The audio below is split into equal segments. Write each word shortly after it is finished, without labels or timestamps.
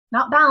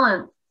Not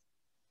balance,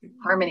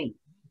 harmony.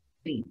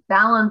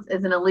 Balance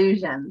is an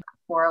illusion.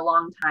 For a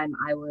long time,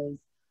 I was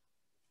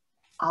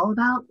all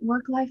about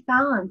work-life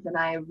balance. And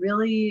I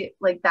really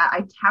like that.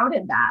 I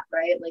touted that,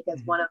 right? Like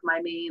as one of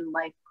my main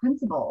life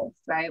principles,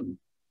 right?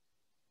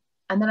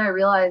 And then I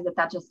realized that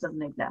that just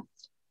doesn't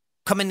exist.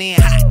 Coming in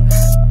hot.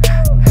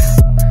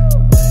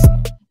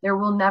 There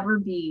will never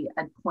be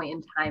a point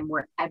in time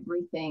where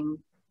everything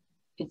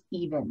is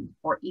even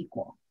or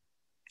equal.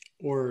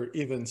 Or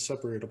even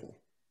separatable.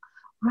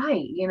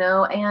 Right. You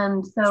know,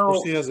 and so.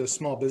 Especially as a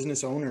small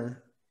business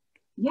owner.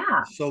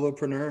 Yeah.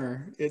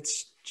 Solopreneur,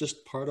 it's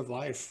just part of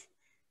life.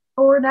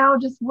 Or now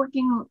just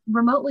working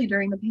remotely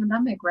during the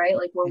pandemic, right?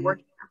 Like we're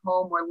working at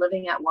home, we're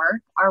living at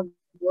work. Our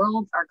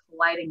worlds are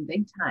colliding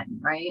big time,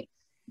 right?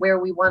 Where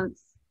we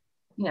once,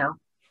 you know,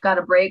 got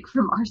a break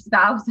from our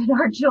spouse and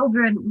our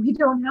children, we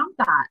don't have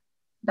that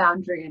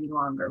boundary any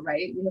longer,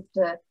 right? We have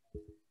to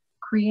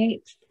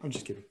create I'm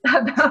just kidding.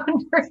 that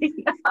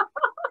boundary.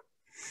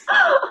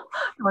 I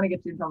don't want to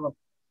get too in trouble.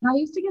 And I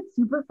used to get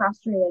super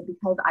frustrated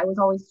because I was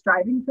always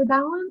striving for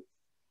balance,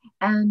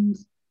 and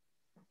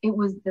it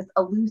was this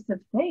elusive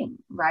thing,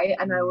 right?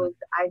 And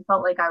I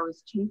felt like I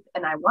was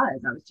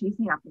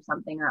chasing after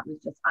something that was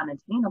just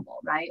unattainable,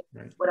 right?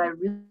 What I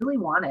really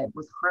wanted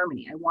was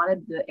harmony. I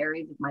wanted the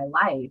areas of my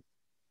life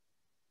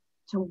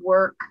to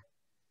work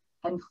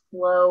and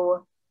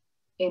flow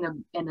in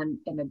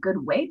a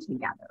good way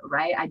together,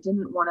 right? I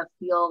didn't want to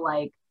feel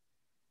like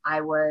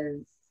I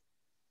was,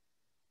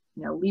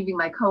 you know, leaving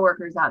my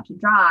coworkers out to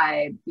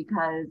dry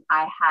because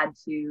I had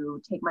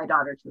to take my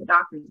daughter to a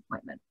doctor's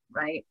appointment,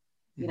 right?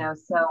 You know,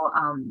 so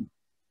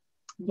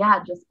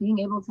yeah, just being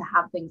able to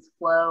have things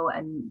flow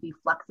and be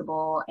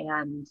flexible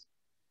and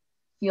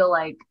feel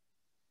like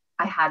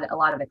I had a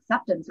lot of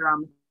acceptance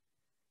around the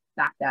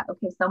fact that,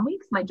 okay, some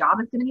weeks my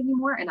job is going to give me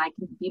more and I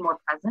can be more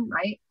present,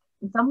 right?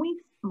 And some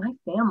weeks my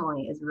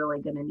family is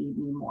really going to need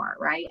me more,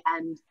 right?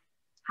 And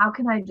how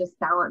can I just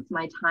balance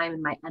my time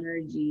and my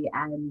energy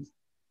and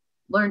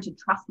learn to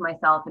trust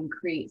myself and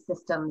create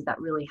systems that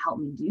really help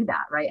me do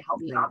that, right?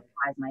 Help me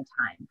optimize my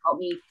time, help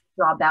me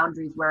draw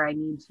boundaries where I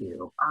need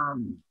to.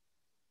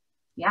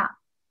 Yeah.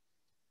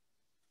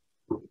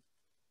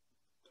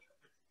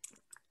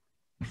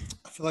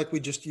 I feel like we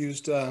just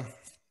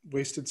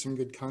wasted some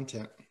good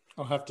content.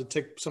 I'll have to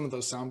take some of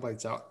those sound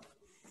bites out.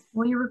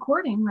 Well, you're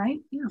recording, right?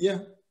 Yeah. Yeah,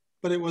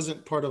 but it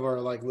wasn't part of our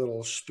like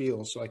little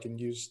spiel, so I can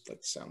use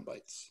like sound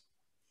bites.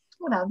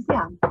 Whatever,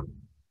 yeah.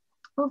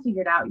 We'll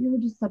figure it out. You're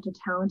just such a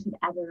talented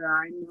editor.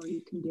 I know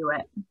you can do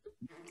it.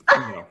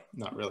 No,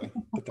 not really,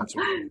 but that's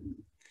okay.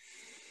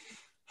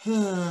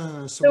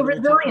 So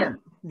resilience.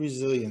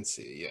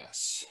 Resiliency,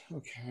 yes.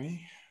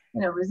 Okay.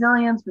 You know,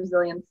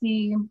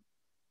 resiliency,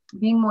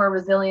 being more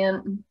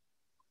resilient.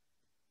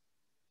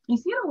 You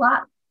see it a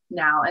lot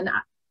now. And,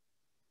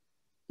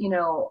 you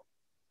know,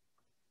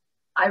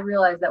 I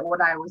realized that what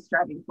I was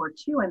striving for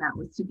too, and that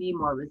was to be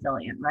more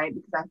resilient, right?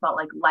 Because I felt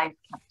like life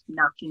kept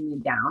knocking me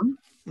down.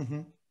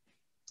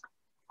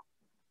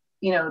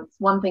 You know, it's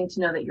one thing to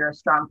know that you're a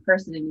strong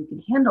person and you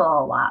can handle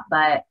a lot,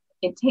 but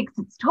it takes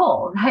its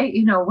toll, right?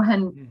 You know,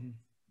 when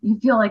you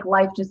feel like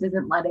life just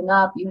isn't letting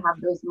up, you have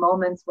those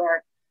moments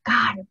where,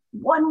 God,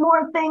 one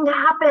more thing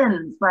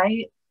happens,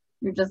 right?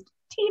 You're just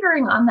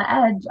teetering on the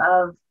edge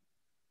of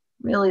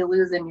really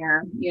losing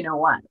your, you know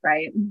what,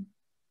 right?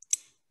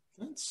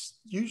 That's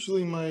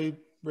usually my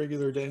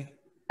regular day.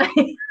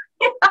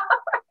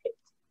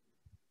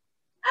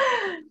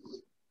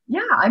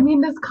 Yeah, I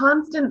mean, this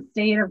constant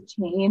state of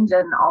change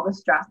and all the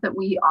stress that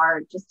we are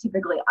just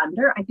typically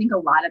under, I think a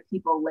lot of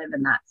people live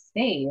in that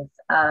space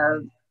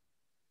of,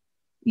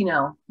 you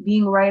know,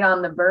 being right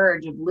on the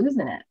verge of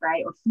losing it,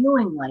 right? Or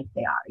feeling like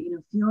they are, you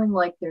know, feeling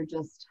like they're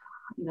just,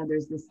 you know,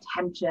 there's this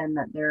tension,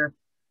 that they're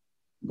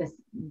this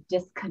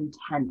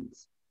discontent,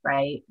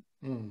 right?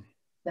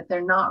 That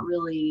they're not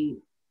really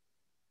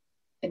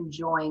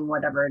enjoying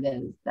whatever it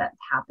is that's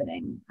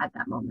happening at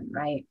that moment,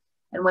 right?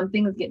 And when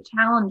things get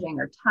challenging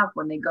or tough,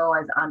 when they go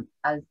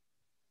as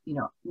you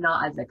know,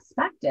 not as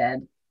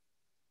expected,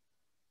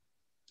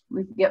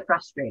 we get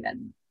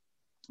frustrated.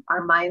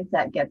 Our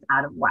mindset gets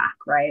out of whack,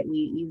 right? We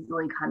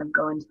easily kind of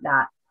go into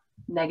that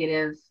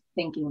negative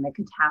thinking, the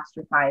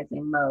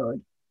catastrophizing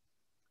mode,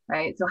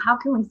 right? So how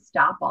can we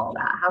stop all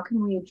that? How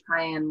can we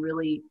try and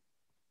really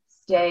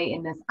stay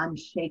in this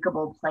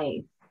unshakable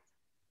place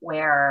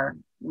where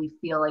we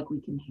feel like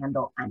we can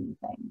handle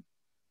anything?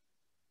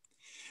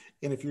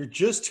 And if you're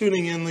just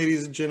tuning in,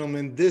 ladies and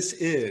gentlemen, this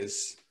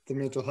is the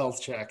mental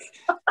health check.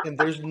 And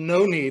there's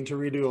no need to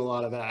redo a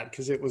lot of that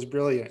because it was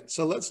brilliant.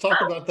 So let's talk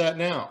about that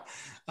now.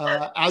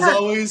 As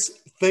always,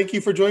 thank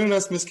you for joining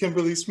us, Miss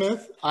Kimberly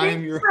Smith. I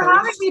am your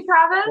host,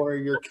 or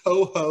your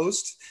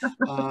co-host,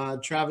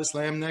 Travis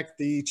Lamnek,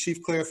 the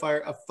Chief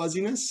Clarifier of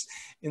Fuzziness.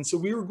 And so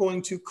we are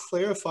going to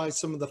clarify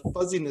some of the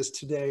fuzziness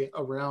today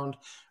around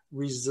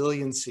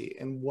resiliency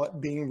and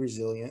what being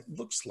resilient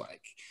looks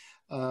like.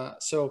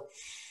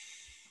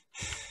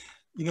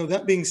 You know,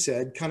 that being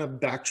said, kind of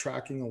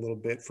backtracking a little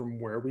bit from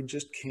where we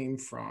just came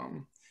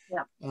from.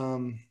 Yeah.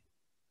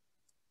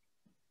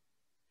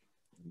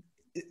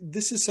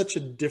 this is such a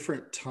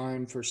different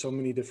time for so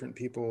many different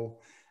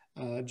people,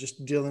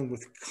 just dealing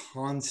with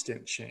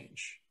constant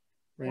change,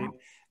 right? Yeah.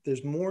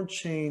 There's more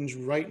change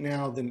right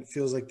now than it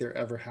feels like there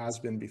ever has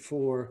been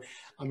before.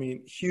 I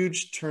mean,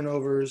 huge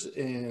turnovers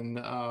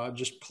in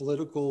just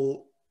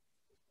political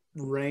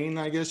reign,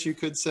 I guess you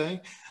could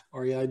say,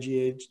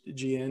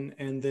 REIGN.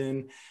 And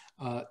then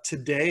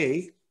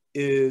today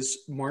is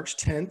March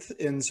 10th.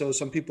 And so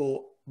some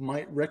people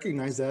might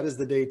recognize that as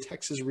the day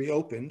Texas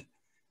reopened,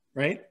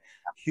 right?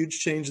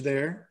 Huge change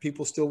there.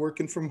 People still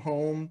working from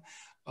home,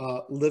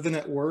 living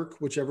at work,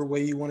 whichever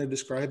way you want to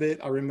describe it.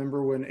 I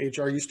remember when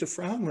HR used to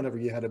frown whenever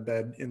you had a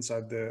bed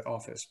inside the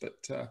office, but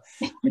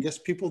I guess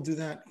people do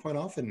that quite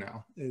often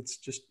now. It's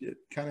just, it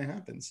kind of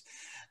happens.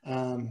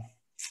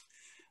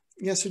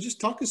 Yeah, so just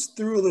talk us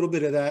through a little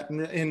bit of that.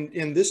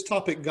 And this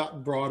topic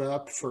got brought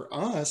up for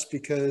us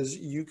because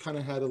you kind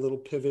of had a little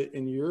pivot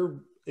in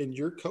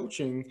your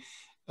coaching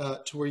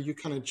to where you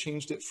kind of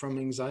changed it from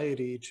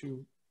anxiety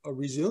to a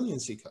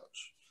resiliency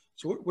coach.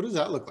 So what does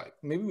that look like?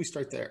 Maybe we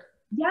start there.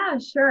 Yeah,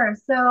 sure.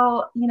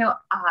 So,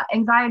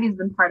 anxiety has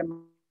been part of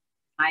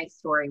my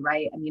story,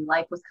 right? I mean,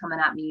 life was coming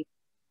at me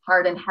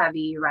hard and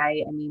heavy,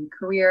 right? I mean,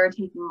 career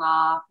taking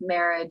off,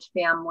 marriage,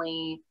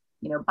 family,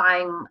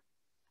 buying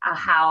a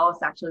house.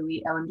 Actually,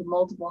 we owned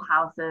multiple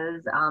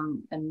houses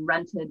and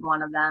rented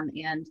one of them.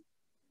 And,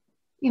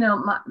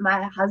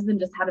 my husband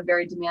just had a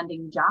very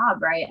demanding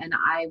job, right? And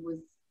I was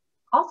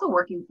also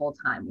working full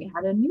time. We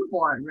had a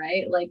newborn,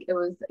 right? Like it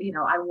was,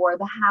 I wore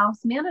the house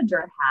manager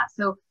hat.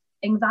 So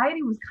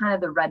anxiety was kind of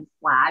the red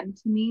flag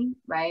to me,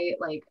 right?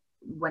 Like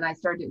when I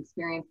started to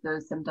experience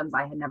those symptoms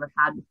I had never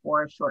had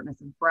before, shortness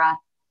of breath,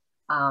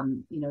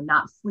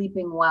 not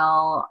sleeping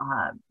well,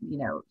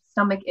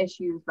 stomach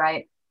issues,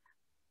 right?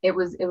 It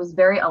was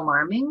very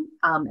alarming.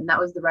 And that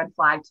was the red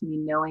flag to me,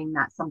 knowing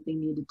that something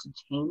needed to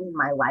change in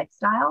my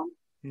lifestyle.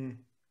 Mm.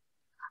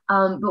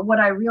 But what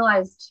I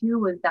realized too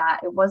was that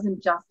it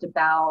wasn't just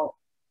about,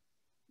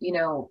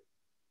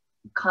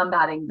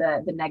 combating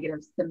the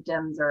negative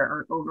symptoms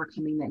or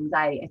overcoming the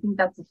anxiety. I think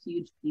that's a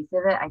huge piece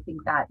of it. I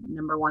think that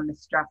number one, the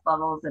stress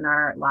levels in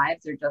our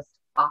lives are just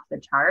off the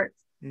charts.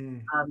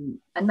 Mm.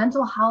 And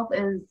mental health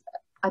is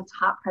a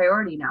top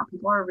priority now.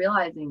 People are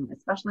realizing,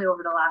 especially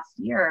over the last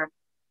year,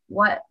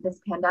 what this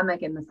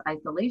pandemic and this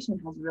isolation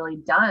has really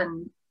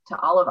done to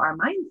all of our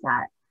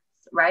mindsets,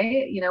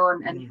 right?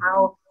 And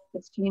how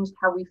it's changed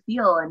how we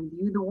feel and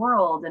view the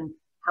world and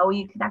how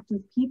we connect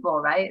with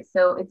people, right?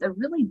 So it's a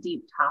really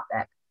deep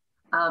topic.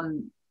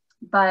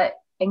 But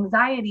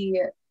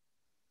anxiety,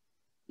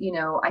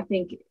 I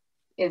think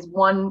is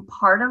one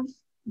part of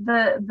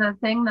the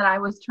thing that I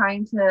was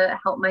trying to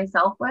help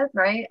myself with,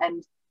 right?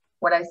 And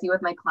what I see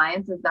with my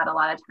clients is that a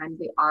lot of times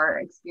they are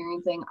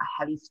experiencing a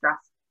heavy stress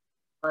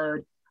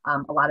load,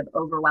 a lot of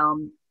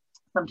overwhelm,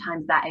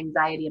 sometimes that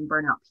anxiety and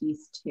burnout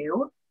piece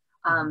too.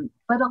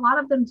 But a lot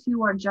of them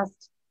too are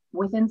just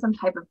within some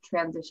type of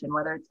transition,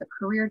 whether it's a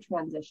career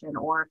transition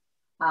or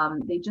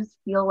they just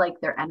feel like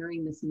they're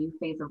entering this new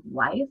phase of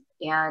life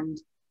and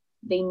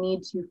they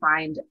need to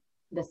find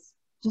this,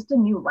 just a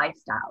new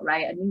lifestyle,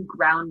 right? A new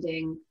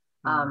grounding.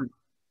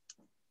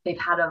 They've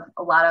had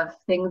a lot of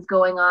things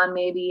going on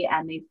maybe,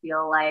 and they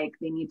feel like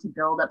they need to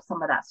build up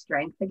some of that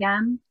strength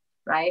again,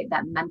 right?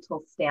 That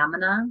mental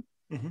stamina,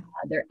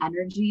 their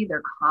energy,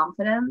 their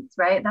confidence,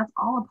 right? That's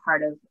all a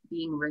part of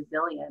being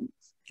resilient.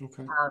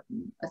 Okay.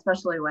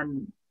 Especially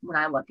when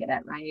I look at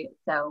it, right?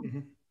 So,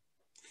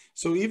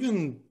 so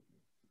even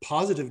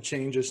positive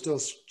change is still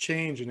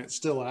change, and it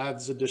still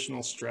adds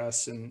additional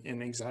stress and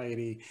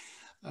anxiety.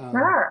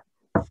 Sure.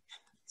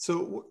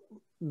 So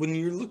when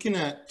you're looking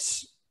at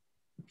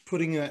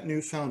putting that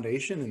new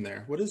foundation in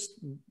there, what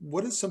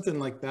does something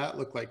like that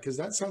look like? Because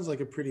that sounds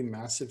like a pretty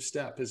massive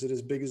step. Is it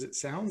as big as it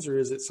sounds, or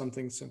is it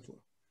something simpler?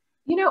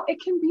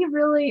 It can be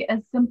really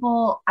as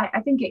simple.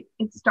 I think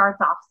it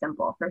starts off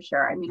simple for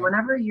sure. I mean,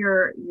 whenever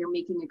you're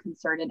making a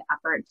concerted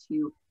effort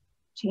to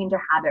change a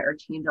habit or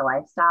change a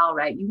lifestyle,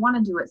 right? You want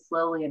to do it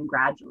slowly and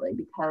gradually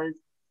because,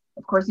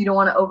 of course, you don't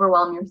want to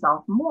overwhelm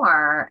yourself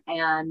more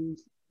and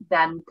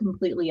then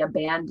completely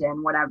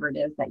abandon whatever it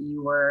is that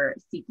you were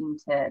seeking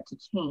to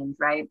change,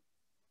 right?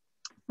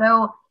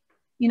 So,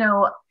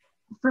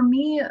 for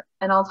me,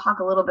 and I'll talk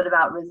a little bit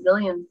about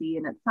resiliency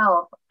in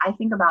itself, I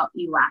think about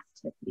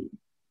elasticity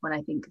when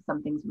I think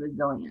something's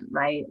resilient,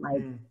 right?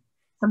 Like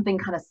something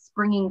kind of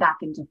springing back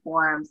into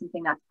form,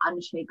 something that's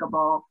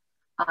unshakable.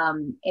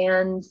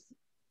 And,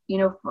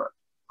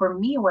 for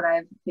me, what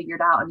I've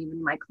figured out, and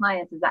even my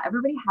clients, is that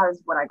everybody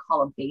has what I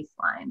call a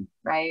baseline,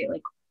 right?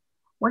 Like,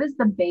 what is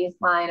the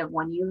baseline of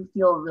when you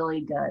feel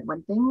really good?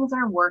 When things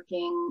are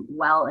working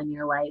well in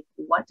your life,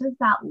 what does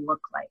that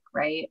look like,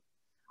 right?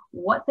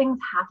 What things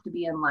have to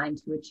be in line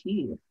to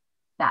achieve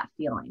that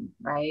feeling,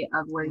 right?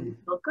 Of where you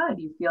feel good,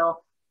 you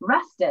feel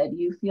rested,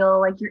 you feel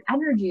like your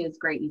energy is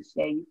great each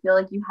day, you feel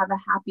like you have a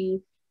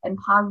happy and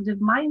positive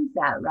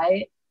mindset,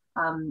 right?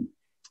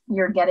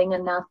 You're getting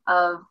enough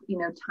of,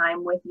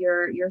 time with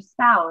your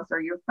spouse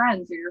or your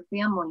friends or your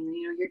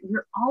family,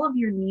 your all of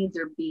your needs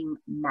are being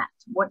met.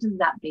 What does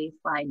that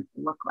baseline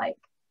look like?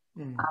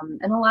 Mm.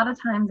 And a lot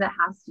of times it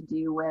has to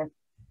do with,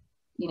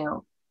 you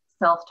know,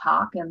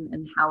 self-talk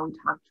and how we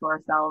talk to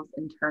ourselves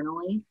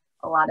internally.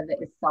 A lot of it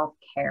is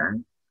self-care.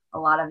 A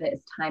lot of it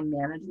is time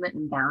management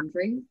and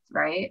boundaries,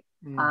 right?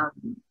 Mm.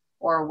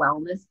 Or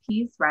wellness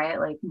piece, right?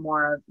 Like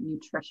more of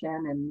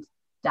nutrition and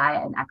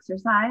diet and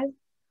exercise.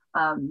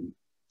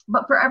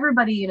 But for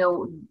everybody, you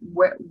know,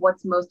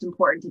 what's most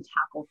important to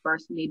tackle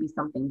first may be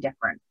something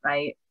different,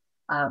 right?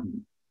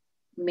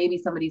 Maybe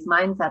somebody's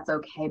mindset's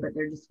okay, but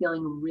they're just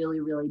feeling really,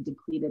 really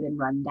depleted and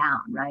run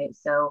down, right?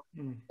 So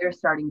their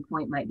starting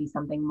point might be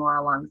something more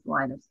along the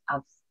line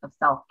of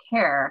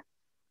self-care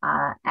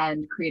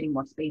and creating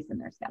more space in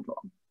their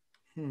schedule.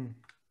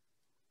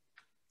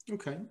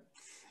 Okay.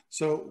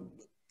 So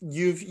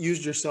you've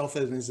used yourself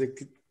as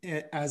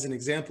an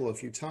example a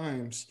few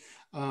times.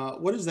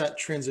 What is that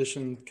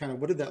transition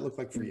what did that look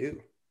like for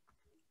you?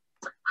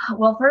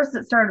 Well, first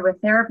it started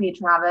with therapy,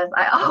 Travis.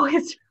 I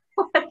always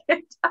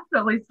it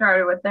definitely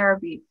started with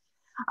therapy.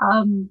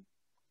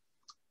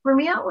 For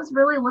me, it was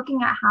really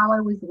looking at how I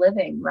was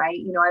living, right?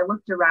 You know, I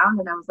looked around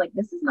and I was like,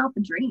 this is not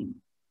the dream.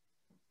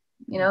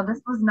 You know,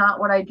 this was not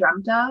what I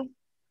dreamt of.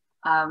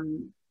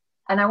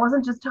 And I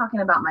wasn't just talking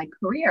about my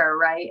career,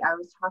 right? I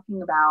was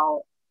talking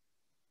about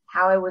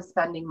how I was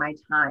spending my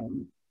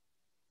time.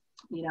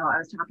 You know, I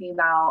was talking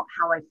about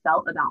how I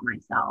felt about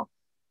myself.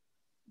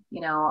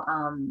 You know,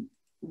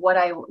 what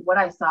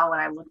I saw when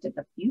I looked at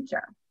the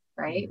future,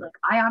 right? Like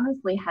I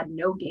honestly had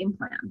no game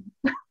plan.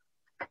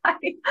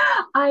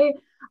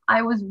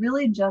 I was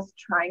really just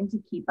trying to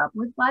keep up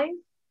with life.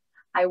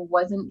 I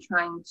wasn't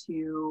trying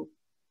to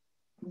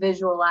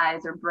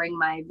visualize or bring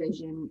my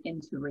vision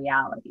into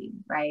reality,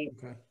 right?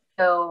 Okay.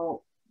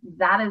 So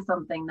that is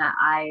something that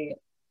I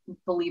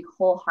believe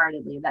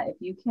wholeheartedly, that if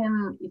you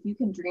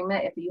can dream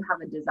it, if you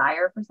have a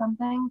desire for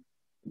something,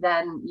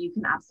 then you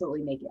can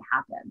absolutely make it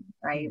happen,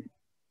 right?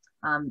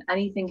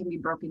 Anything can be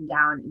broken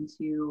down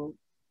into,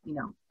 you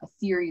know, a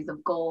series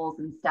of goals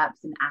and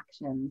steps and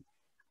actions.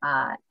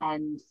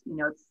 And, you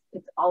know,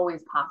 it's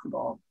always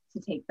possible to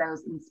take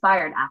those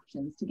inspired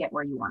actions to get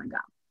where you want to go.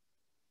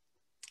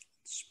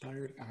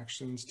 Inspired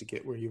actions to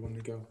get where you want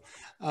to go.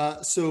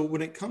 So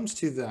when it comes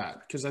to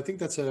that, because I think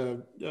that's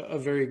a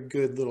very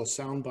good little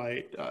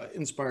soundbite,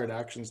 inspired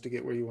actions to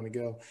get where you want to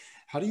go.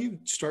 How do you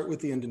start with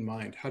the end in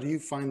mind? How do you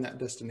find that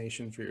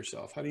destination for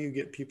yourself? How do you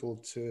get people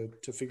to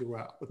figure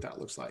out what that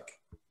looks like?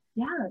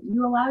 Yeah,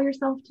 you allow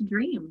yourself to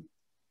dream.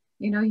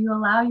 You know, you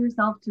allow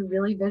yourself to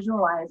really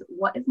visualize,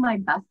 what is my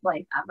best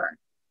life ever?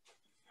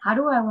 How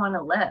do I want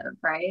to live,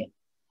 right?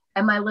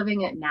 Am I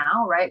living it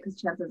now, right?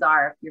 Because chances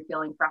are, if you're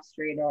feeling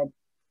frustrated,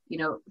 you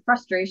know,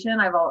 frustration,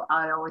 I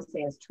always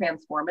say, is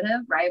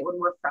transformative, right? When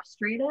we're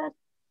frustrated,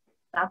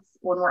 that's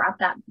when we're at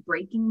that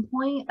breaking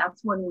point.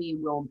 That's when we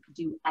will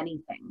do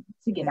anything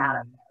to get out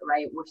of it,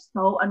 right? We're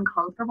so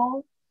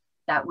uncomfortable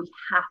that we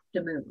have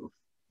to move.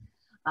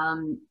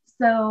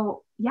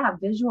 So yeah,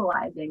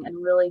 visualizing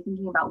and really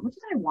thinking about, what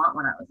did I want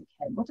when I was a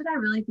kid? What did I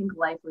really think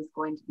life was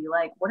going to be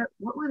like? What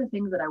were the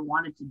things that I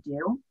wanted to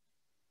do?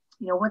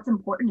 You know, what's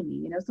important to me?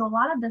 You know, so a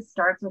lot of this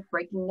starts with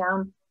breaking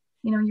down,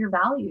 you know, your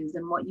values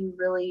and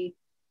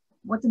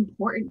what's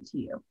important to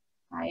you,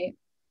 right?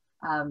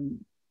 And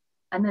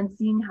then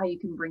seeing how you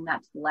can bring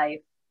that to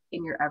life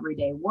in your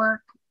everyday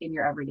work, in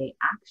your everyday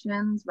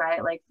actions,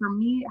 right? Like for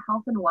me,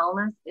 health and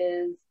wellness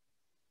is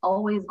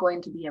always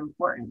going to be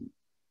important.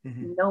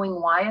 Knowing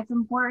why it's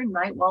important,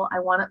 right? Well,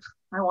 I want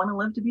to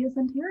live to be a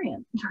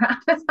centurion,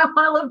 Travis. I want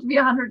to live to be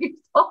 100 years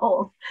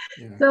old.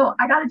 Yeah. So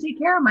I got to take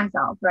care of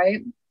myself,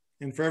 right?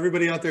 And for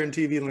everybody out there in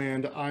TV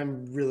land, I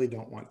really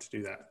don't want to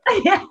do that.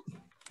 Yeah.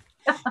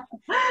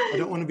 I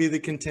don't want to be the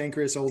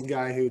cantankerous old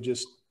guy who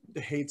just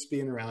hates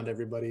being around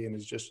everybody and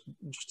is just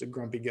a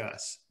grumpy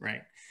Gus,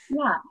 right?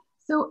 Yeah.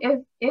 So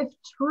if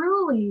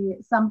truly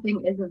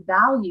something is a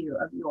value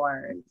of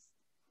yours,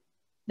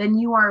 then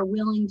you are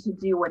willing to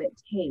do what it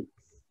takes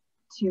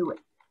to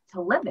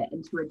live it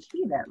and to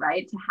achieve it,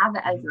 right? To have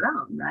it as your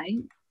own, right?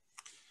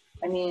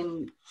 I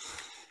mean,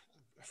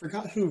 I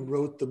forgot who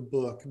wrote the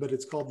book, but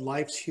it's called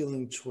Life's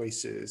Healing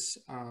Choices.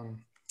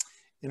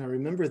 And I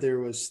remember there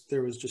was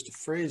just a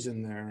phrase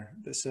in there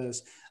that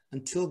says,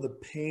 until the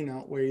pain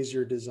outweighs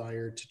your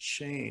desire to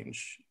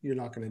change, you're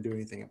not going to do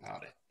anything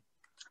about it.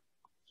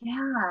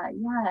 Yeah.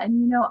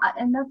 And, you know,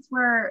 and that's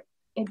where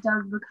it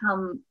does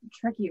become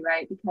tricky,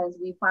 right? Because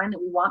we find that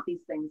we want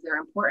these things, they're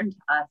important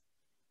to us,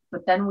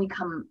 but then we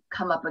come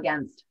up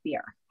against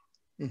fear,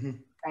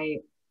 right?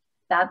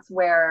 That's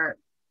where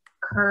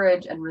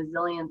courage and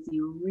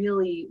resiliency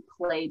really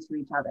play to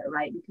each other,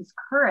 right? Because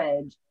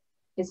courage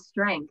is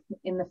strength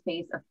in the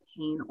face of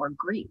pain or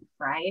grief,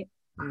 right?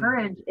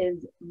 Courage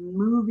is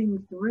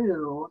moving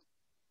through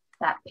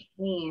that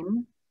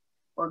pain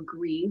or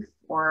grief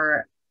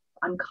or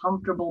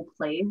uncomfortable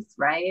place,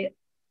 right?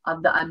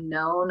 Of the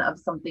unknown, of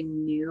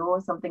something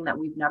new, something that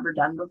we've never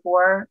done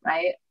before,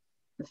 right?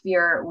 The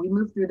fear, we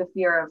move through the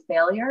fear of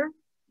failure,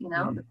 you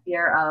know, the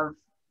fear of,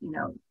 you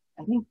know,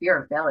 I think fear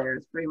of failure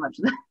is pretty much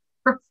the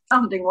first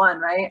founding one,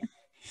 right?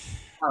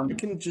 I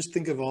can just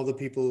think of all the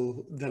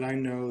people that I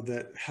know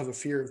that have a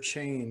fear of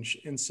change.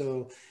 And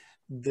so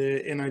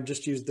and I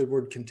just used the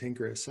word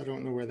cantankerous. I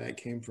don't know where that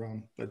came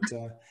from, but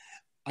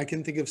I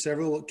can think of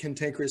several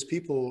cantankerous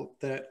people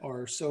that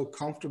are so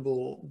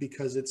comfortable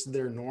because it's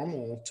their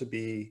normal to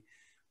be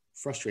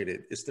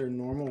frustrated. It's their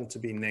normal to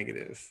be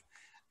negative.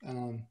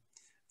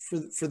 For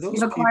those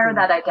You've acquired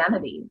people, that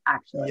identity,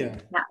 actually. yeah.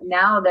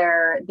 Now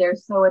they're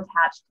so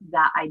attached to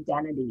that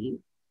identity.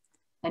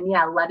 And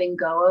yeah, letting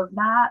go of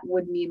that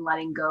would mean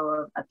letting go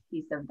of a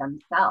piece of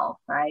themselves,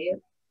 right?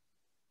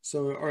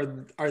 So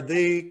are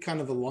they kind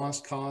of a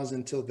lost cause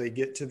until they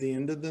get to the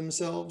end of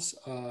themselves?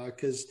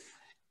 Because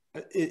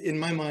in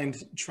my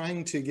mind,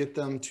 trying to get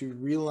them to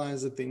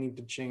realize that they need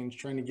to change,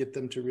 trying to get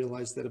them to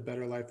realize that a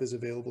better life is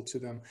available to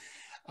them.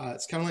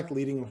 It's kind of like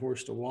leading a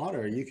horse to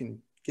water. You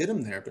can get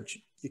them there, but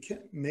you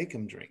can't make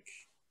them drink.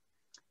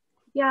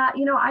 Yeah,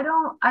 I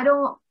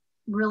don't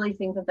really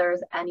think that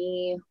there's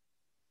any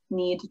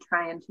need to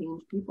try and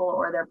change people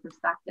or their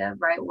perspective,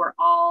 right? We're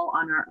all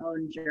on our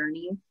own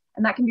journey.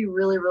 And that can be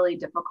really, really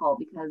difficult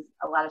because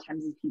a lot of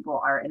times these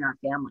people are in our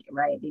family,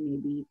 right? They may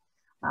be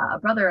a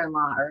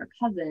brother-in-law or a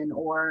cousin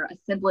or a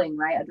sibling,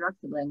 right? A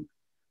direct sibling.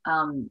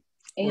 Or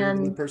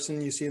even the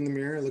person you see in the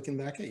mirror looking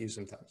back at you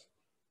sometimes.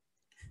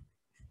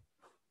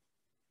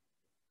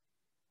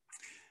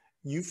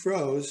 You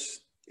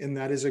froze, and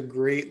that is a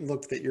great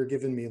look that you're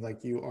giving me,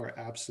 like you are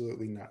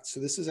absolutely nuts. So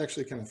this is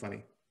actually kind of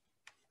funny.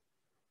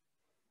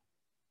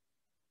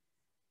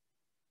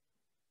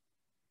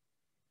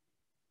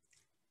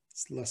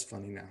 It's less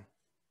funny now.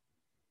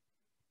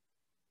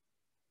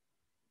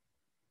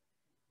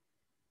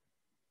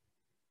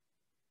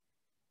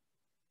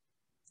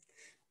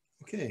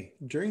 Okay,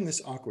 during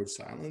this awkward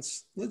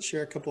silence, let's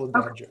share a couple of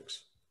dad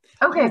jokes.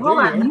 Okay, hold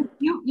on.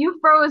 You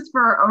froze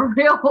for a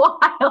real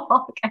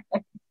while.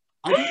 Okay.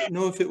 I don't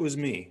know if it was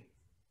me.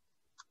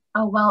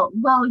 Oh,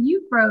 well,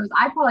 you froze.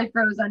 I probably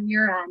froze on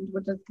your end,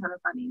 which is kind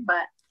of funny,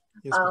 but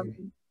yes,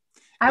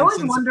 I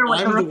always wonder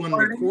what I'm the one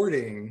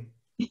recording.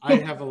 I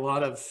have a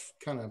lot of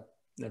kind of,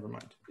 never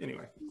mind.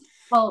 Anyway.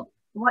 Well,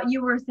 what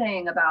you were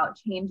saying about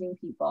changing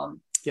people.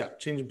 Yeah,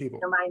 changing people.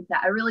 Your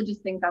mindset. I really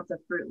just think that's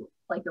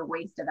like a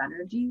waste of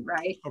energy,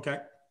 right? Okay.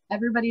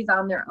 Everybody's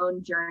on their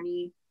own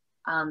journey.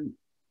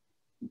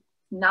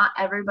 Not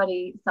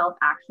everybody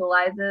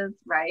self-actualizes,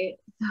 right?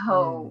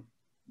 So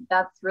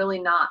that's really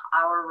not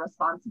our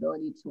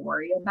responsibility to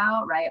worry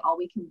about, right? All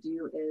we can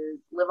do is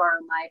live our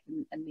own life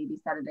and maybe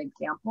set an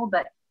example.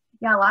 But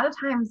yeah, a lot of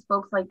times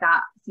folks like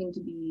that seem to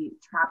be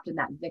trapped in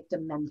that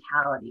victim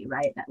mentality,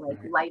 right? That like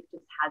life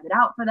just has it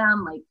out for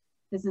them. Like,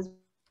 this is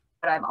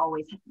what I've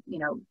always,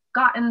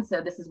 gotten.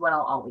 So this is what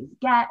I'll always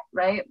get,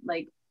 right?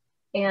 Like,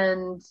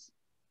 and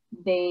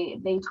they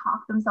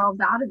talk themselves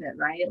out of it,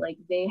 right? Like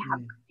they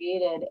have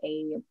created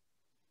a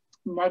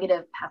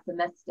negative,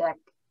 pessimistic,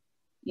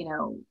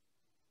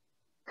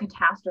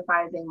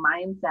 catastrophizing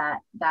mindset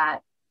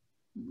that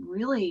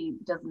really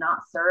does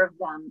not serve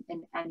them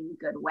in any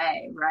good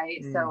way,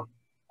 right? So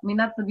I mean,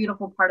 that's the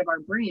beautiful part of our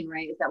brain,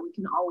 right? Is that we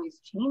can always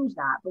change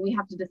that, but we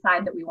have to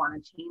decide that we want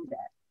to change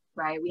it,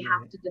 right? We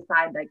have to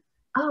decide like,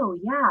 oh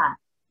yeah,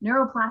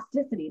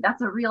 neuroplasticity,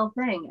 that's a real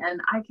thing.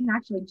 And I can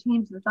actually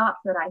change the thoughts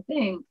that I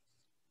think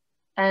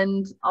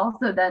and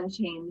also then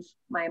change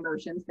my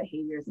emotions,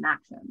 behaviors, and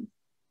actions.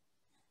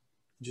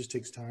 It just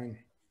takes time.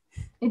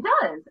 It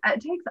does.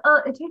 It takes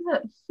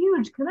a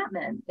huge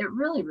commitment. It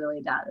really,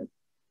 really does.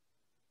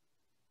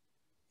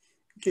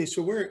 Okay,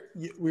 so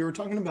we were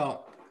talking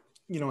about,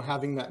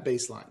 having that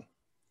baseline,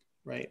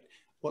 right?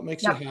 What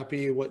makes you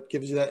happy? What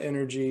gives you that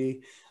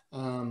energy?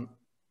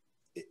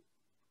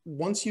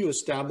 Once you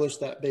establish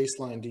that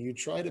baseline, do you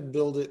try to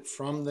build it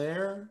from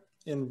there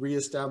and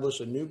reestablish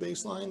a new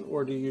baseline,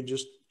 or do you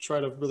just try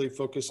to really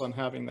focus on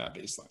having that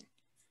baseline?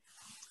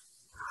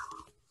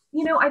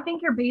 I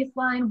think your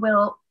baseline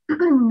will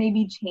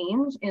maybe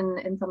change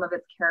in some of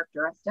its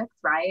characteristics,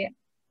 right?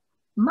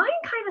 Mine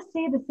kind of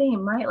stay the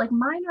same, right? Like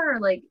mine are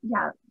like,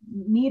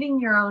 meeting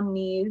your own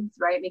needs,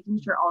 right? Making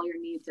sure all your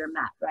needs are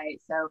met,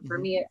 right? So for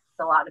me, it's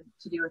a lot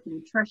to do with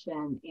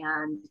nutrition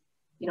and,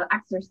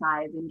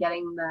 exercise and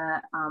getting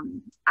the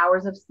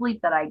hours of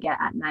sleep that I get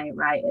at night,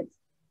 right? It's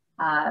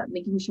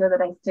making sure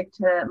that I stick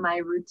to my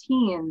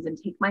routines and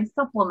take my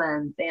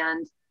supplements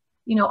and,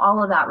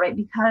 all of that, right?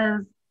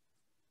 Because,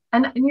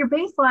 and your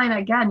baseline,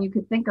 again, you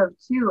could think of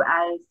too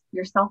as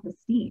your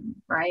self-esteem,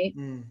 right?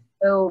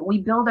 So we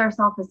build our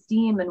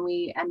self-esteem and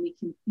we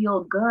can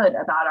feel good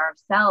about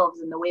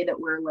ourselves and the way that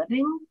we're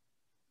living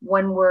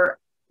when we're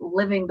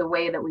living the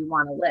way that we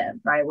want to live,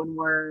 right? When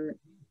we're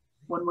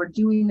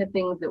doing the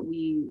things that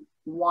we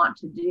want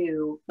to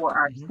do for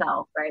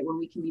ourselves, right? When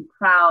we can be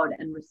proud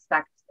and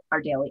respect our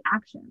daily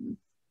actions.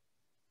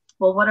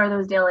 Well, what are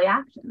those daily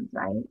actions,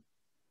 right?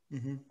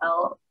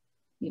 Well,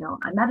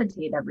 I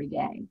meditate every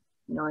day.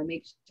 I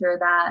make sure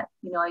that,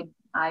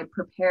 I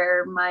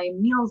prepare my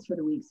meals for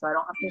the week so I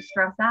don't have to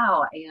stress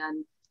out.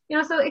 And,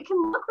 so it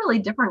can look really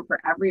different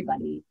for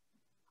everybody.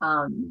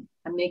 I'm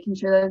making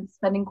sure that I'm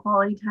spending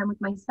quality time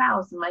with my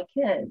spouse and my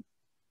kids.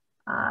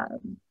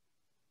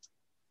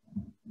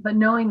 but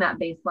knowing that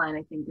baseline,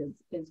 I think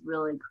is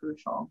really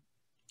crucial.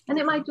 And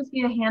it might just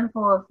be a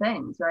handful of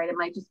things, right? It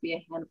might just be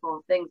a handful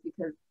of things,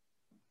 because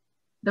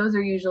those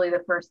are usually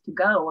the first to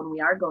go when we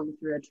are going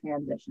through a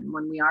transition,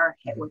 when we are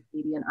hit with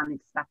maybe an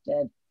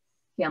unexpected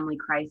family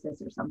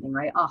crisis or something,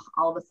 right? Oh,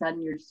 all of a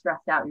sudden you're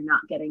stressed out. You're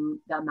not getting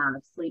the amount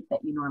of sleep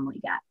that you normally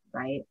get,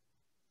 right?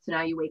 So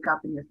now you wake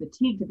up and you're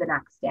fatigued the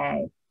next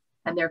day,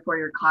 and therefore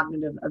your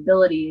cognitive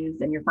abilities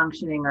and your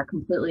functioning are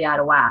completely out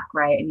of whack,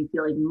 right? And you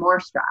feel even more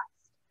stressed.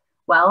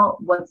 Well,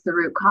 what's the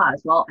root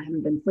cause? Well, I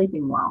haven't been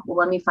sleeping well. Well,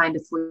 let me find a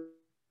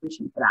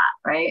solution for that,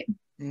 right?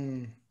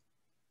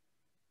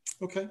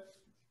 Okay.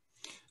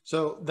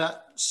 So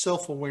that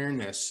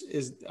self-awareness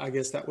is, I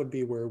guess that would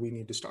be where we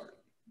need to start.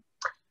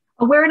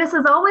 Awareness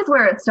is always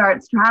where it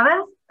starts,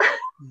 Travis.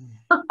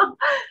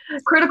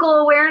 Critical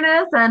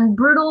awareness and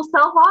brutal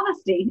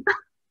self-honesty.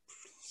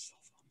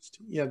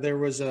 Yeah, there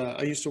was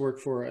I used to work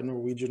for a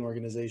Norwegian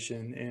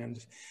organization,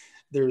 and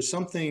there was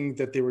something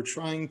that they were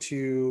trying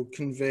to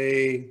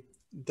convey,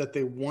 that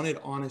they wanted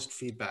honest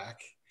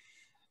feedback.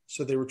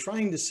 So they were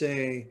trying to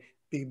say,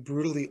 be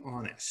brutally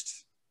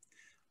honest.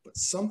 But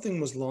something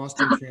was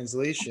lost in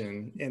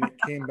translation, and it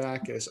came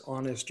back as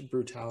honest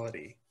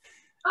brutality,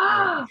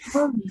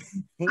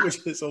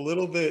 which is a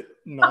little bit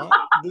not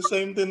the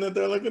same thing that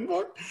they're looking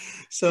for.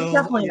 So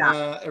Definitely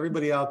not.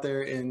 everybody out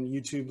there in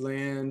YouTube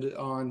land,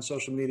 on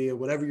social media,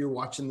 whatever you're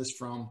watching this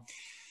from,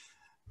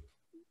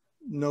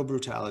 no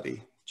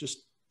brutality.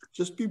 Just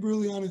be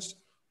brutally honest.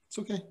 It's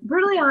okay.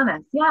 Brutally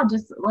honest. Yeah,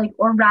 just like,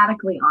 or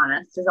radically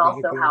honest is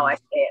also Radically how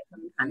honest. I say it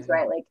sometimes,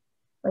 right?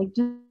 Like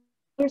just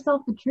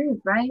yourself the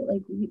truth, right?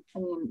 Like, I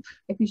mean,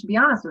 if you should be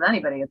honest with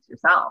anybody, it's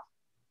yourself.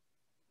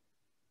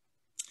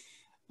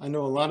 I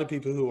know a lot of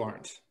people who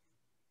aren't.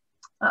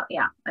 Oh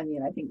yeah, I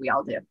mean, I think we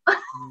all do.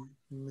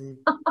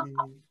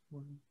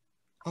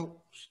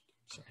 Oh,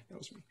 sorry, that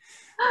was me.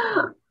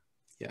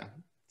 Yeah.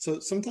 So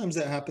sometimes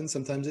that happens,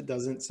 sometimes it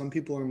doesn't. Some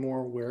people are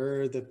more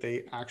aware that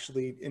they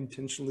actually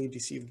intentionally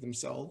deceive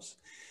themselves.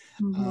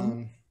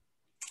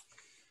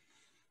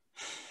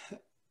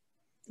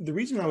 The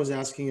reason I was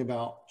asking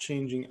about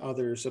changing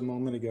others a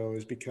moment ago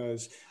is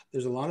because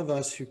there's a lot of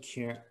us who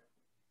can't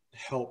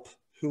help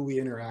who we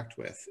interact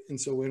with. And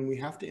so when we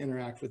have to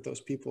interact with those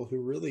people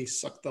who really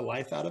suck the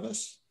life out of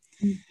us,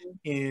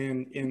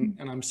 and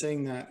I'm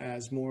saying that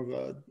as more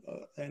of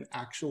an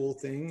actual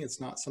thing.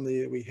 It's not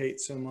somebody that we hate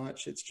so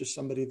much. It's just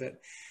somebody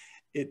that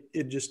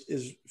it just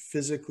is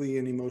physically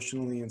and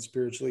emotionally and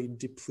spiritually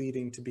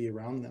depleting to be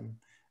around them.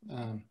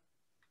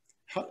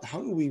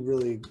 How do we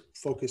really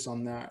focus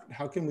on that?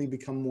 How can we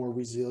become more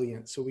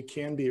resilient so we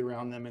can be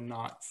around them and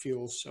not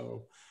feel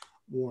so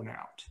worn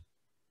out?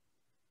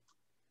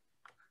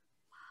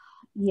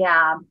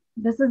 Yeah,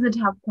 this is a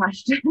tough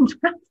question.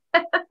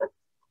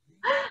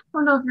 I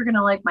don't know if you're going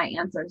to like my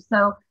answer.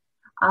 So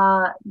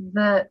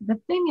the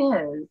thing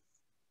is,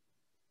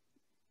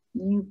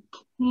 you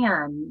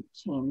can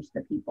change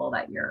the people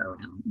that you're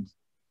around.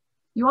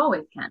 You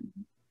always can.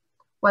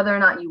 Whether or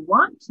not you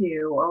want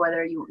to, or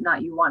whether you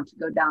want to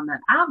go down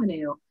that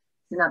avenue,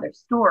 is another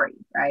story,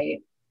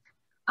 right?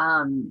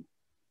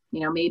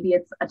 Maybe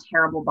it's a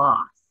terrible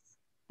boss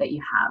that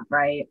you have,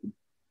 right?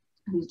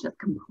 Who's just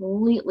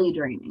completely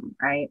draining,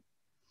 right?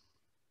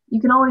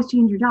 You can always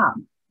change your job,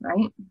 right?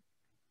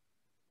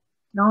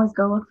 You can always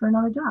go look for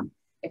another job.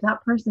 If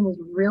that person is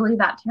really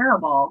that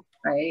terrible,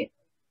 right?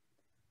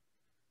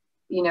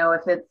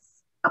 If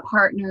it's a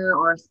partner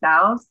or a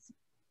spouse,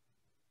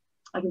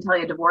 I can tell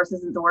you divorce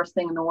isn't the worst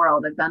thing in the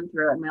world. I've been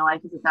through it, and my life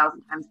is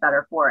 1,000 times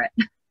better for it.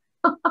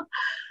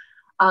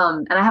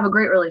 And I have a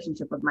great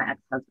relationship with my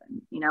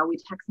ex-husband. We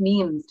text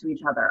memes to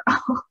each other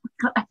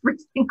every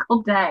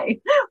single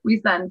day. We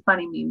send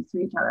funny memes to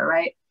each other,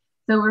 right?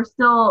 So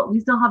we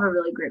still have a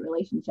really great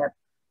relationship,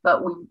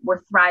 but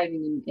we're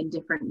thriving in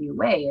different new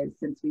ways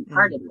since we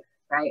parted with,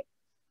 right?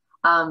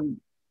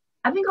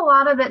 I think a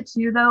lot of it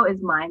too, though,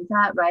 is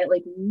mindset, right?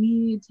 Like,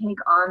 we take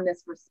on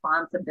this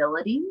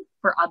responsibility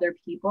for other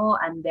people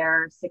and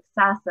their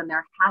success and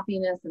their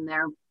happiness and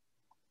their,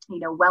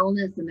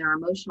 wellness and their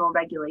emotional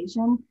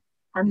regulation.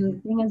 And the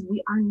thing is,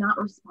 we are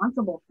not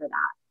responsible for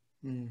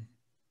that.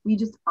 We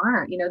just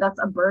aren't. That's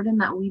a burden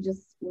that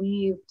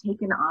we've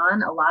taken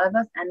on, a lot of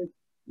us, and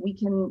we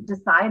can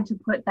decide to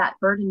put that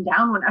burden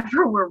down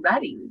whenever we're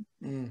ready.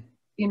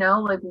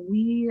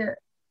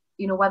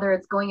 Whether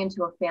it's going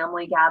into a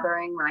family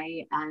gathering,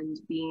 right, and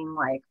being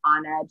like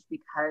on edge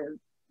because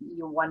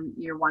you're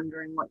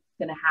wondering what's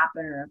going to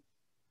happen or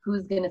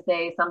who's going to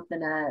say something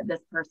to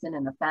this person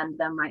and offend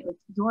them, right? Like,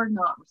 you're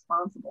not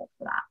responsible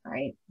for that,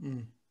 right?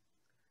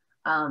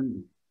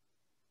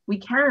 We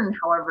can,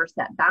 however,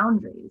 set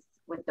boundaries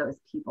with those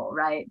people,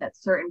 right? That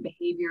certain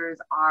behaviors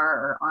are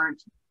or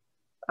aren't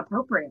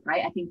appropriate,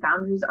 right? I think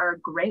boundaries are a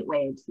great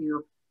way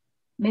to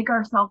make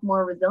ourselves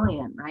more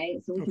resilient,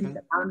 right? So we can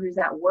set boundaries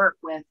at work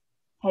with,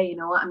 hey, you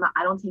know what?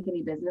 I don't take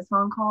any business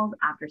phone calls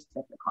after 6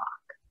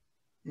 o'clock.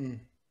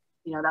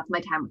 That's my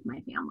time with my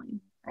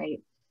family,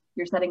 right?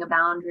 You're setting a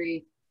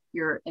boundary.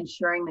 You're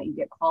ensuring that you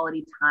get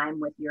quality time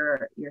with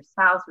your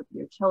spouse, with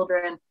your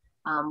children.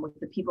 with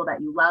the people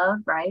that you love,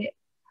 right?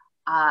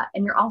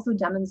 And you're also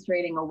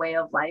demonstrating a way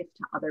of life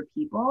to other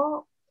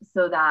people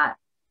so that,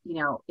 you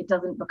know, it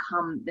doesn't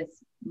become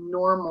this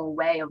normal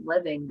way of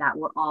living that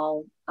we're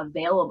all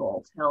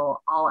available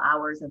till all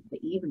hours of the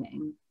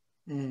evening,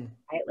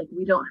 right? Like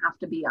we don't have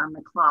to be on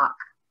the clock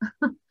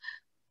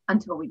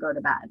until we go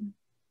to bed.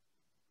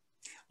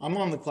 I'm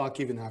on the clock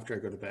even after I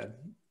go to bed.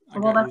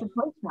 Well, that's a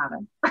choice,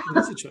 Travis. It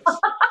is a choice.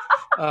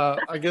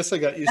 I guess I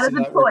got used to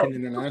that working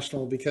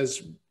international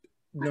because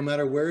no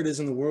matter where it is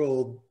in the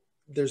world,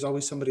 there's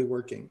always somebody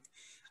working.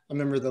 I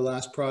remember the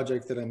last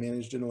project that I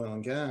managed in oil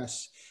and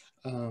gas.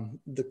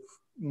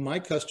 My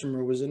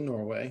customer was in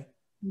Norway.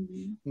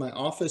 Mm-hmm. My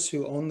office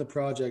who owned the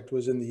project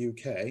was in the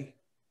UK.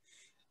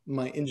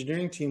 My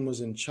engineering team was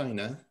in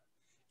China.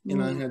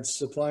 And I had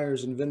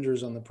suppliers and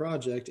vendors on the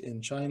project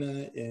in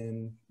China,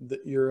 in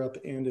Europe,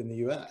 and in the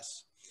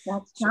US.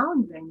 That's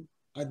challenging.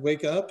 So I'd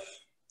wake up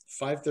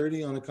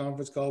 5:30 on a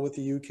conference call with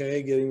the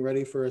UK, getting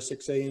ready for a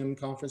 6 a.m.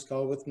 conference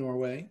call with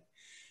Norway.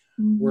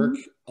 Work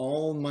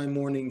all my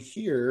morning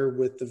here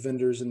with the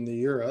vendors in the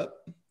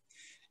Europe,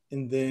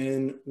 and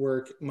then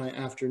work my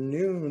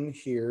afternoon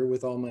here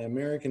with all my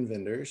American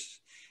vendors,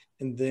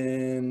 and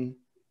then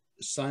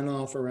sign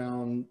off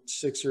around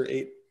 6 or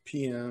 8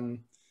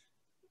 p.m.,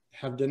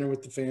 have dinner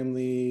with the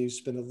family,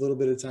 spend a little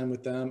bit of time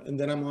with them. And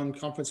then I'm on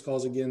conference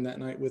calls again that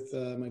night with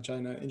my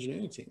China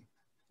engineering team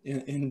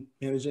and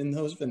managing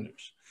those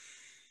vendors.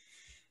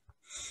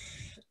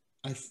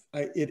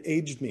 It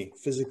aged me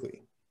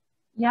physically.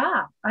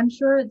 Yeah, I'm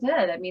sure it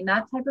did. I mean,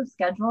 that type of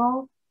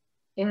schedule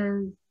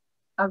is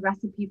a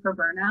recipe for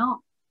burnout.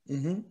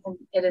 And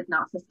it is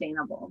not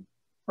sustainable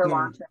for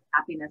long-term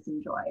happiness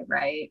and joy,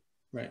 right?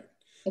 Right.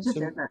 It just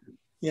isn't.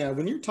 Yeah,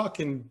 when you're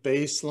talking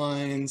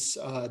baselines,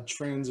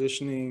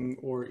 transitioning,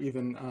 or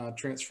even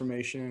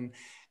transformation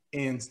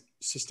and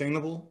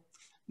sustainable,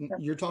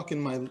 you're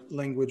talking my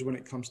language when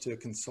it comes to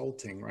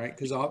consulting, right?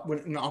 Because when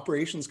in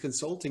operations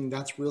consulting,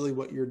 that's really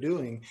what you're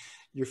doing.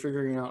 You're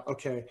figuring out,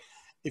 okay,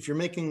 if you're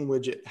making a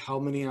widget, how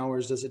many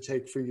hours does it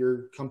take for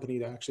your company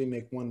to actually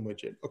make one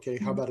widget? Okay,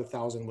 how about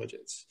 1,000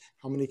 widgets?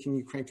 How many can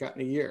you crank out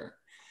in a year?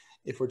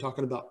 If we're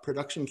talking about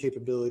production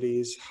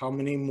capabilities, how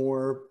many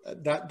more?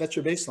 That's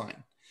your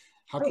baseline.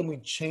 How can we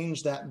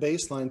change that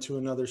baseline to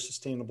another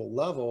sustainable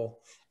level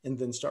and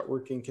then start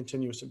working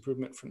continuous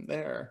improvement from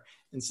there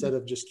instead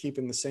of just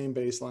keeping the same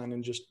baseline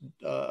and just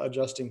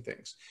adjusting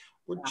things?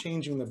 We're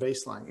changing the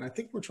baseline. And I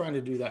think we're trying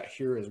to do that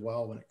here as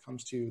well when it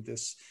comes to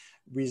this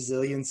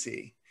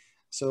resiliency.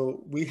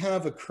 So we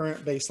have a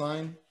current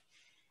baseline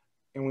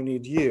and we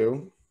need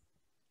you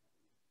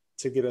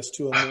to get us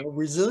to a more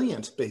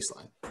resilient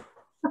baseline.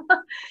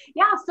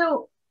 Yeah.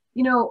 So,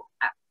 you know,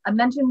 I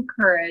mentioned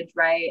courage,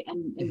 right?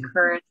 And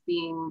courage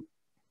being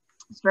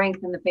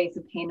strength in the face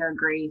of pain or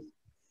grief.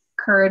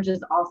 Courage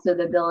is also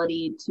the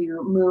ability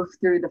to move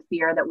through the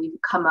fear that we've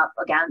come up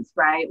against,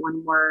 right?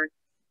 When we're,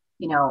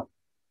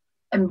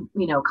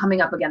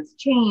 coming up against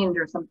change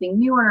or something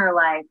new in our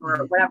life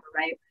or whatever,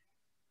 right?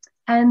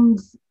 And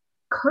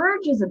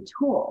courage is a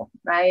tool,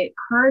 right?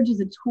 Courage is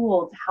a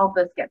tool to help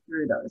us get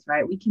through those,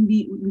 right? We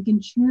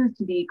can choose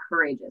to be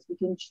courageous. We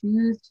can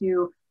choose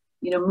to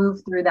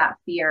move through that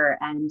fear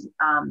and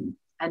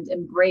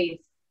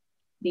embrace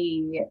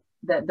the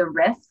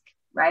risk,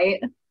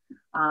 right?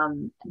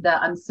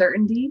 The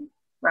uncertainty,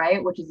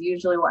 right? Which is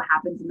usually what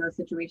happens in those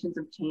situations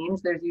of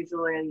change. There's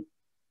usually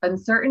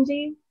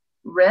uncertainty,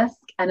 risk,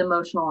 and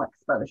emotional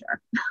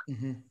exposure,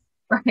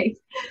 right?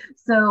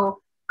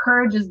 So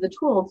courage is the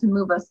tool to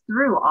move us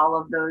through all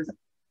of those,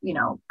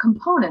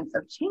 components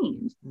of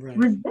change. Right.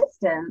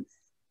 Resistance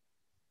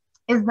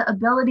is the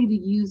ability to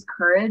use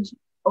courage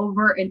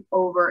over and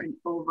over and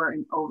over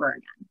and over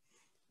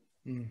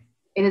again.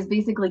 It is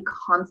basically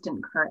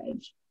constant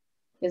courage,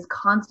 is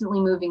constantly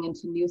moving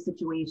into new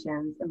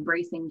situations,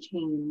 embracing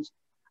change,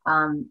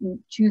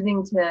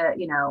 choosing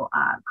to,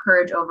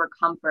 courage over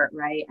comfort,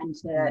 right? And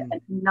to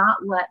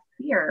not let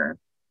fear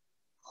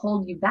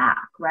hold you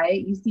back,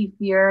 right? You see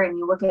fear and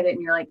you look at it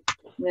and you're like,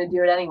 I'm going to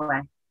do it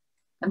anyway.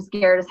 I'm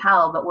scared as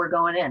hell, but we're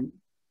going in,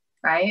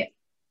 right?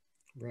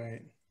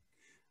 Right.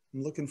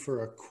 I'm looking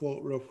for a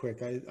quote real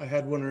quick. I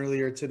had one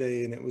earlier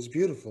today and it was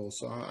beautiful.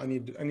 So I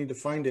need to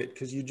find it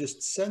because you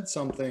just said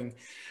something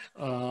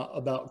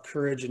about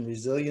courage and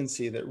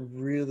resiliency that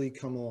really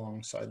come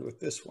alongside with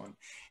this one.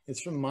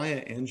 It's from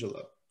Maya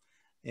Angelou.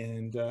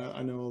 And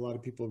I know a lot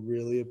of people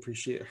really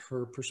appreciate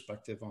her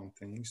perspective on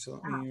things. So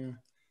let me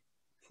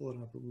pull it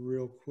up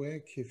real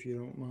quick if you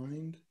don't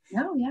mind.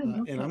 No, yeah.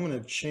 And I'm going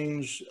to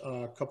change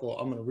a couple.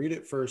 I'm going to read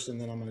it first and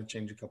then I'm going to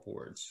change a couple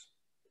words.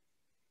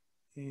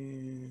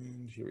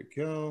 And here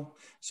we go.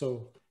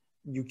 So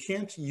you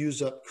can't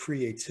use up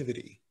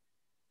creativity.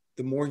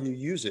 The more you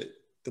use it,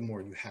 the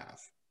more you have,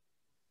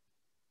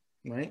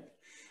 right?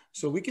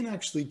 So we can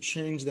actually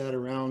change that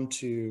around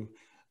to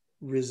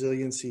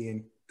resiliency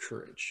and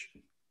courage.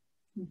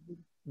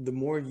 The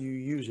more you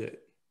use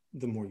it,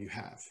 the more you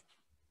have.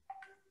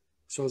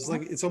 So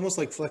it's almost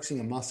like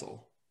flexing a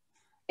muscle.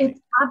 It's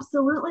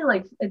absolutely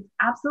like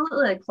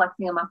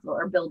flexing a muscle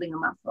or building a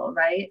muscle,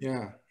 right?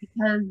 Yeah.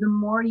 Because the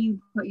more you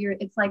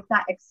it's like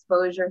that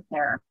exposure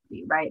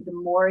therapy, right? The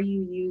more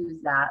you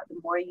use that, the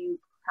more you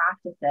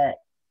practice it,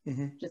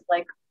 just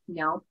like,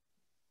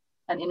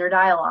 an inner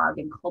dialogue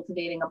and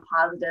cultivating a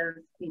positive,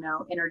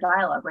 inner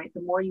dialogue, right?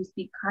 The more you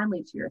speak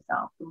kindly to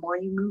yourself, the more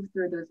you move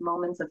through those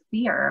moments of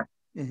fear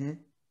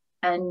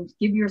and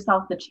give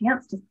yourself the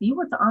chance to see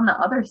what's on the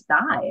other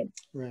side.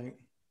 Right.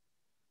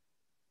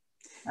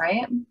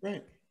 Right.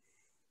 Right.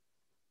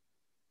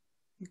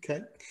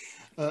 Okay.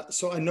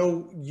 So I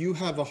know you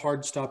have a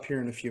hard stop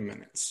here in a few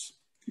minutes.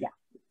 Yeah.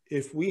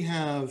 If we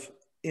have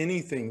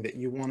anything that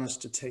you want us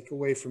to take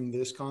away from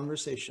this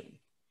conversation,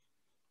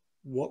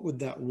 what would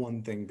that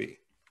one thing be?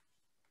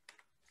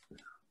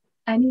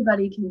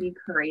 Anybody can be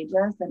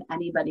courageous and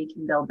anybody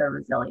can build their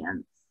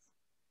resilience.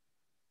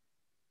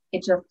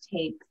 It just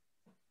takes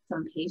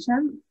some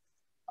patience,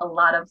 a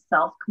lot of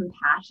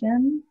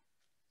self-compassion,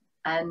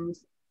 and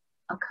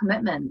a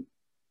commitment,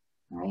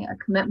 right? A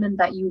commitment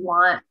that you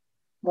want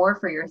more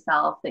for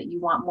yourself, that you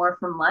want more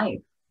from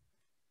life,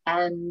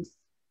 and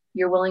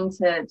you're willing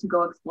to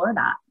go explore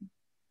that.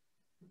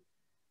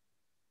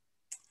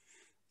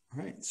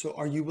 All right. So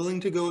are you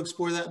willing to go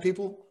explore that,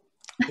 people?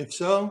 If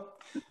so,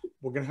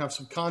 we're going to have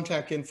some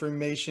contact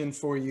information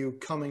for you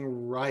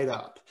coming right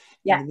up.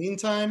 Yeah. In the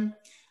meantime,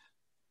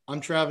 I'm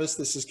Travis.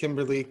 This is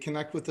Kimberly.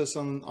 Connect with us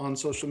on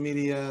social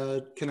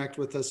media, connect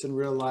with us in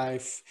real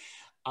life,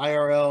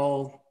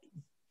 IRL,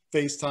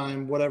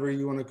 FaceTime, whatever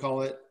you want to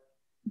call it.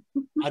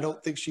 I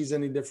don't think she's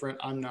any different.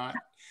 I'm not.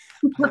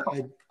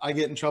 I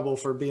get in trouble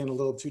for being a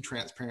little too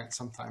transparent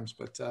sometimes,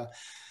 but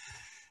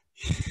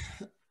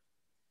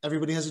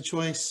everybody has a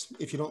choice.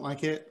 If you don't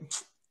like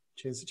it,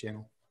 change the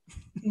channel.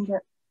 Okay.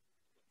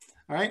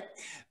 All right.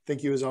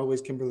 Thank you as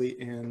always, Kimberly.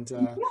 And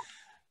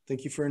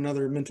thank you for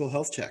another mental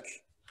health check.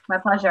 My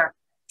pleasure.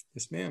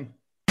 Yes, ma'am.